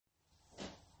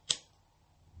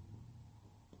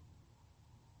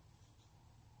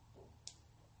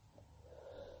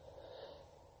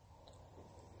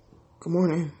Good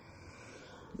morning.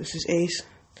 This is Ace,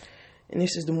 and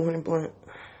this is the Morning Blunt.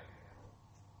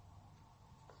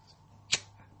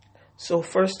 So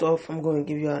first off, I'm going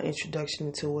to give you an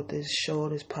introduction to what this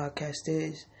podcast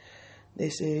is.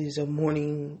 This is a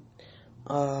morning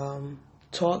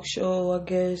talk show, I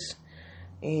guess,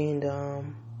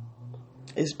 and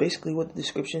it's basically what the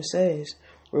description says.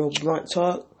 Real blunt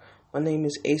talk. My name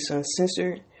is Ace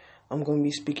Uncensored. I'm going to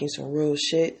be speaking some real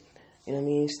shit, you know what I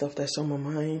mean, stuff that's on my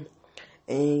mind.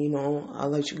 And, I'd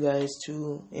like you guys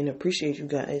to, and appreciate you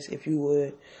guys if you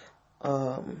would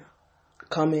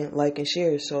comment, like, and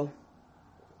share. So,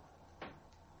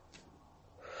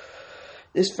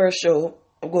 this first show,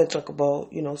 I'm going to talk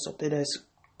about, something that's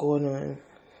going on,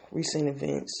 recent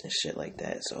events and shit like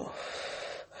that. So,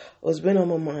 what's been on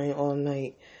my mind all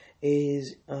night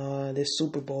is this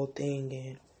Superbowl thing,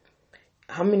 and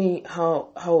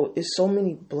how is so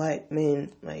many black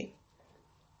men,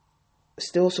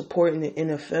 still supporting the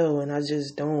NFL, and I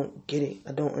just don't get it.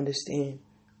 I don't understand.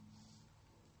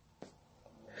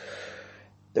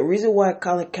 The reason why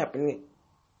Colin Kaepernick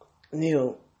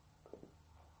kneeled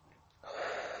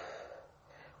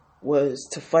was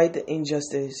to fight the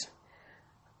injustice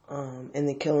and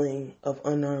the killing of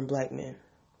unarmed black men.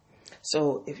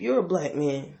 So if you're a black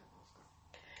man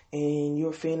and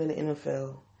you're a fan of the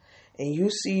NFL and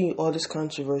you see all this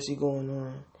controversy going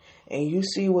on, and you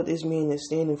see what this man is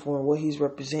standing for and what he's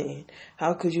representing,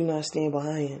 how could you not stand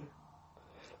behind him?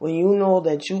 When you know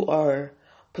that you are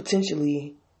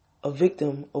potentially a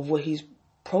victim of what he's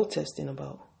protesting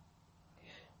about.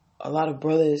 A lot of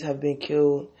brothers have been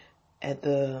killed at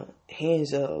the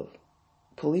hands of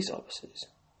police officers.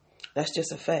 That's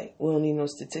just a fact. We don't need no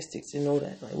statistics to know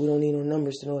that. We don't need no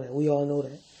numbers to know that. We all know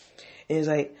that. And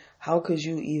it's how could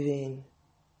you even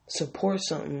support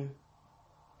something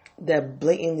that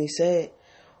blatantly said,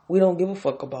 we don't give a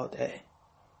fuck about that.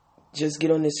 Just get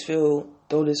on this field,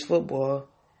 throw this football,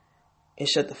 and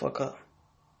shut the fuck up.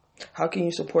 How can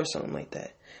you support something like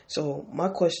that? So my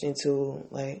question to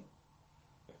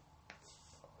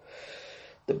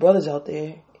the brothers out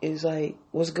there is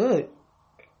what's good?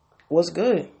 What's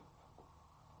good?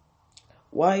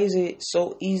 Why is it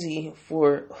so easy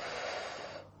for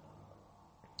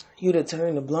you to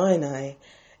turn a blind eye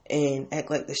and act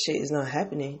like the shit is not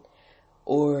happening,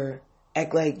 or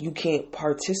act like you can't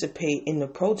participate in the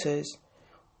protest?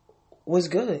 Was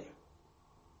good.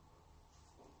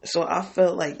 So I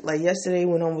felt like yesterday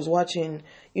when I was watching,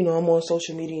 I'm on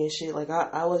social media and shit,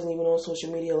 I wasn't even on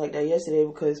social media like that yesterday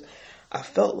because I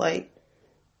felt like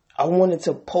I wanted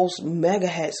to post MAGA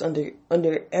hats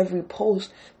under every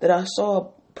post that I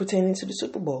saw pertaining to the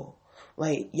Super Bowl.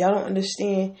 Y'all don't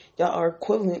understand, y'all are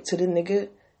equivalent to the nigga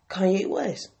Kanye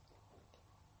West.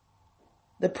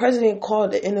 The president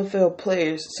called the NFL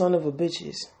players son of a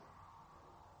bitches.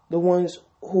 The ones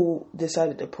who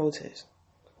decided to protest.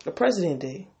 The president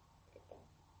did.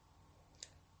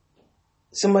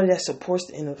 Somebody that supports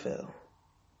the NFL.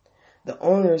 The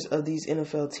owners of these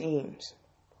NFL teams.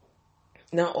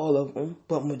 Not all of them,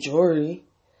 but majority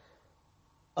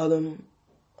of them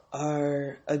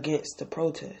are against the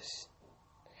protest.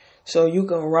 So you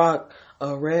can rock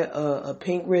a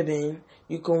pink ribbon.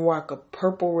 You can rock a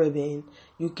purple ribbon.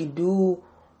 You can do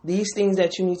these things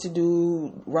that you need to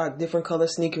do. Rock different color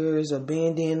sneakers, a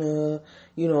bandana,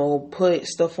 put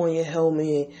stuff on your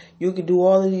helmet. You can do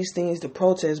all of these things to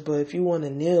protest, but if you want to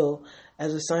kneel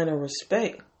as a sign of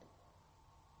respect,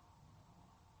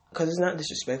 because it's not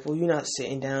disrespectful, you're not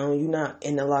sitting down, you're not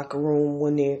in the locker room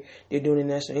when they're doing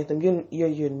the national anthem.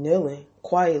 You're kneeling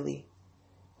quietly,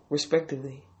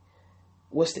 respectively.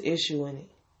 What's the issue in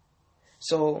it?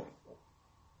 So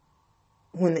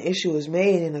when the issue is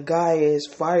made and a guy is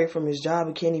fired from his job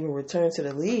and can't even return to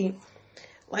the league,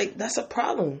 that's a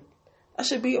problem. That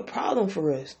should be a problem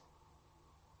for us.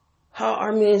 How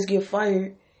our men get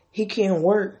fired, he can't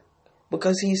work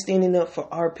because he's standing up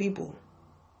for our people.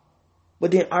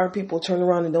 But then our people turn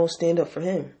around and don't stand up for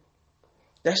him.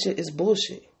 That shit is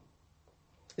bullshit.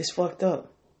 It's fucked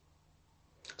up.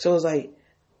 So it's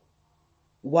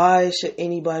why should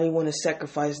anybody want to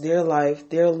sacrifice their life,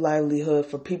 their livelihood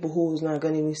for people who's not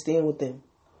going to even stand with them?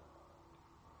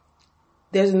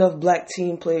 There's enough black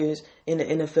team players in the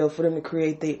NFL for them to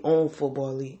create their own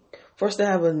football league. First, to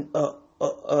have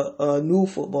a new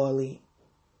football league.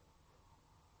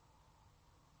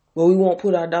 But we won't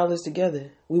put our dollars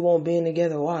together. We won't band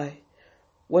together. Why?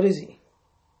 What is it?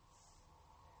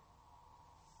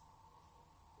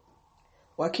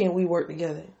 Why can't we work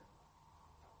together?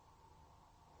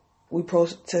 We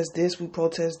protest this, we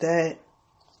protest that,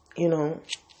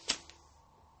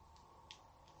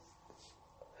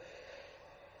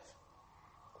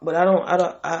 But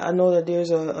I know that there's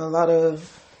a lot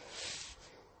of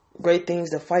great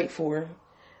things to fight for.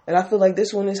 And I feel like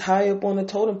this one is high up on the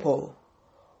totem pole.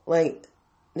 Like,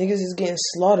 niggas is getting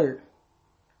slaughtered.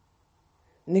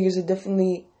 Niggas are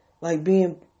definitely, like,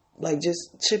 being, like,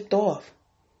 just chipped off.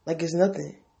 Like it's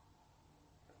nothing.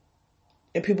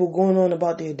 And people going on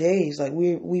about their days. Like,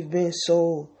 we've been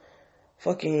so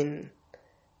fucking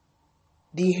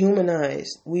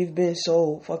dehumanized. We've been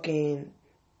so fucking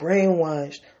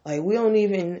brainwashed. Like, we don't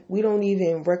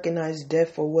even recognize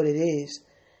death for what it is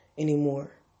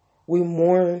anymore. We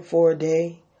mourn for a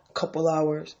day, a couple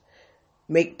hours,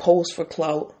 make posts for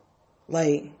clout.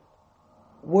 Like,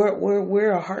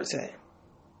 where our hearts at?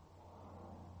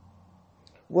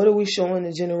 What are we showing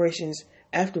the generations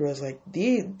after us? Like,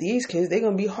 these kids, they're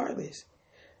gonna be heartless.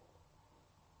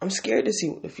 I'm scared to see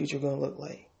what the future gonna look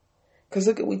like. Cause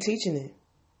look at we teaching it.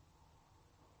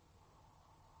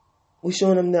 We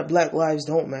showing them that black lives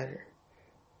don't matter.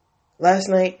 Last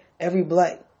night, every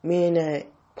black man that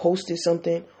posted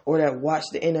something or that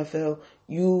watched the NFL,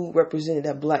 you represented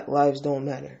that black lives don't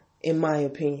matter, in my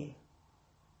opinion.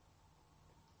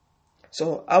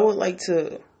 So I would like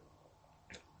to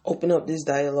open up this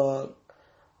dialogue,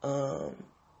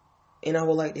 and I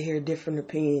would like to hear different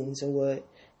opinions and what,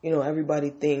 everybody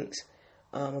thinks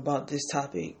about this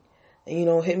topic.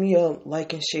 And, hit me up,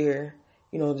 like and share.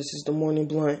 This is the Morning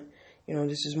Blunt.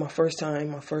 This is my first time,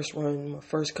 my first run, my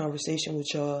first conversation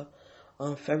with y'all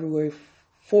on February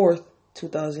 4th,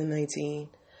 2019.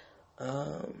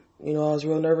 I was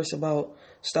real nervous about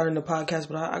starting the podcast,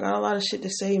 but I got a lot of shit to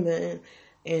say, man.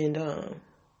 And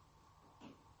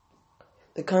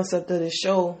the concept of this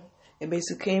show, it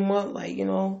basically came up like,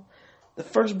 the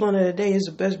first blunt of the day is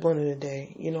the best blunt of the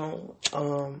day.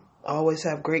 I always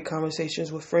have great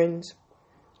conversations with friends.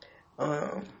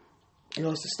 It's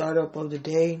the startup of the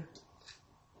day.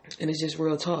 And it's just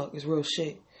real talk. It's real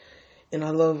shit. And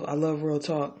I love real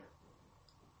talk.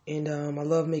 And I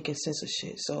love making sense of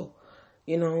shit. So,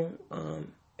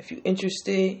 if you're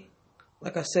interested,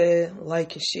 like I said,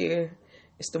 like and share.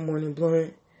 It's the Morning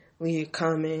Blunt. Leave your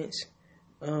comments.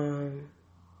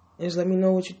 Just let me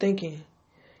know what you're thinking.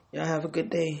 Y'all have a good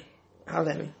day.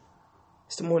 Holla at me.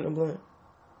 It's the Morning Blunt.